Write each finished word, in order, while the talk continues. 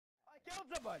killed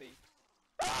somebody!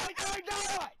 I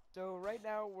died! So right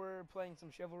now we're playing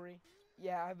some Chivalry.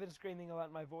 Yeah, I've been screaming a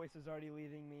lot. My voice is already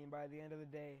leaving me, and by the end of the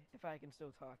day, if I can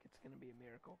still talk, it's gonna be a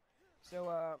miracle.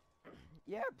 So,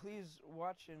 yeah, please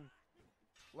watch and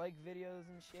like videos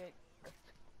and shit.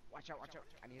 Watch out, watch out.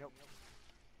 I need help.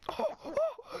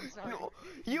 I'm sorry.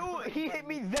 He hit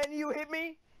me, then you hit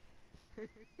me?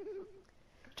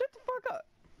 Shut the fuck up.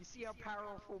 You see how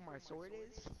powerful my sword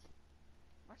is?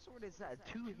 My sword is a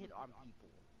 2-hit on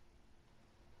people.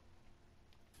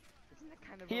 Isn't that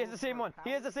kind of He has the same one.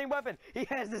 He has the same weapon. He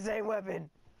has the same weapon.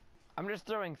 I'm just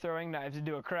throwing knives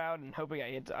into a crowd and hoping I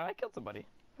hit. I killed somebody.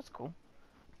 That's cool.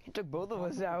 He took both of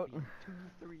us out. 2,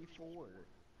 3, 4.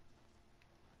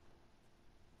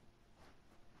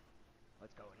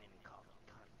 Let's go in and call them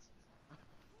cunts.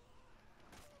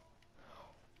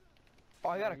 Oh,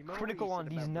 I got a critical on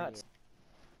these nuts.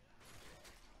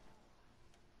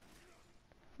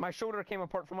 My shoulder came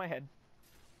apart from my head.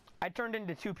 I turned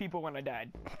into 2 people when I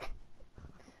died.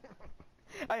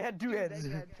 I had 2 heads.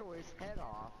 They had tore his head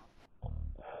off.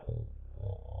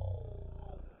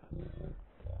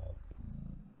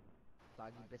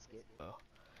 Doggy biscuit. Oh.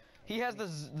 He has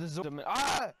the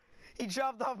Ah! He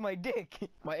chopped off my dick.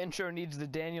 My intro needs the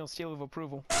Daniel seal of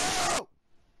approval. No!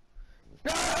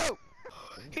 No!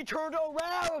 He turned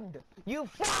around! You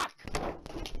fuck!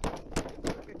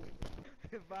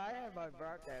 If I had my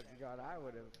broadcasting gun, I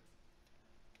would have.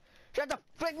 Shut the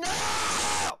frick! No!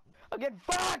 I'll get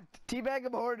fucked! Teabag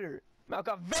him harder.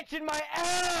 Malkovich in my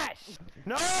ass!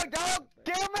 No, don't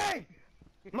kill me!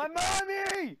 My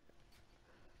mommy!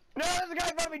 No, there's a guy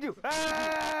in front of me too!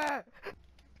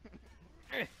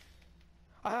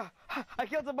 Ah! I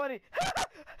killed somebody!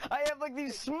 I have like the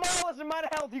smallest amount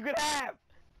of health you could have!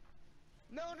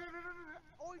 No, no, no, no,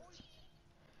 no, no.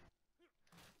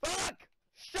 Fuck!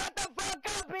 Shut the fuck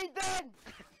up, Ethan!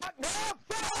 No,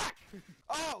 fuck!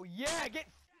 Oh, yeah, get...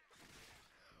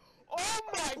 Oh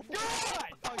my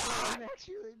god! I'm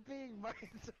actually being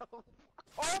myself.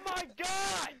 Oh my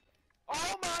god!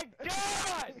 Oh my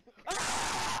god!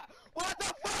 Ah! What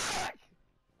the fuck?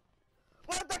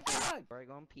 What the fuck? We're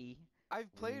gonna pee.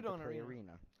 I've played on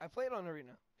Arena. I played on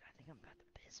Arena. I think I'm about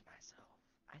to piss myself.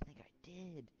 I think I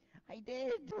did. I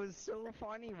did. It was so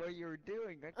funny what you were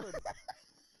doing. I couldn't.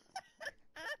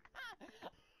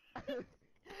 He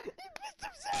pissed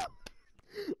himself!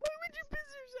 Why would you piss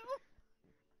yourself?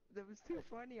 That was too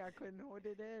funny. I couldn't hold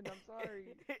it in. I'm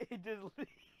sorry. He just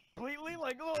completely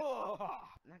like, oh!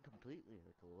 Not completely,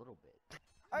 like a little bit.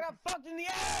 I got fucked in the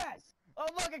ass! Oh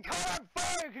look, it caught on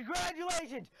fire!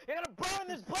 Congratulations! You're gonna burn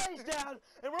this place down,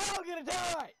 and we're all gonna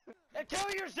die! Now kill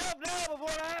yourself now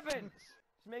before it happens!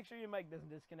 Just make sure your mic doesn't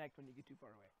disconnect when you get too far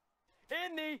away.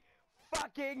 In the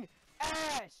fucking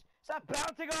ass! Stop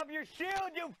bouncing off your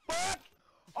shield, you fuck!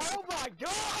 Oh my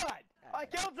god! I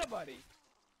killed somebody!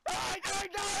 I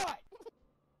died!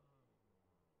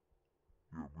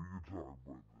 Yeah, we can talk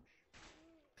about this.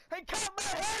 He cut my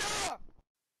head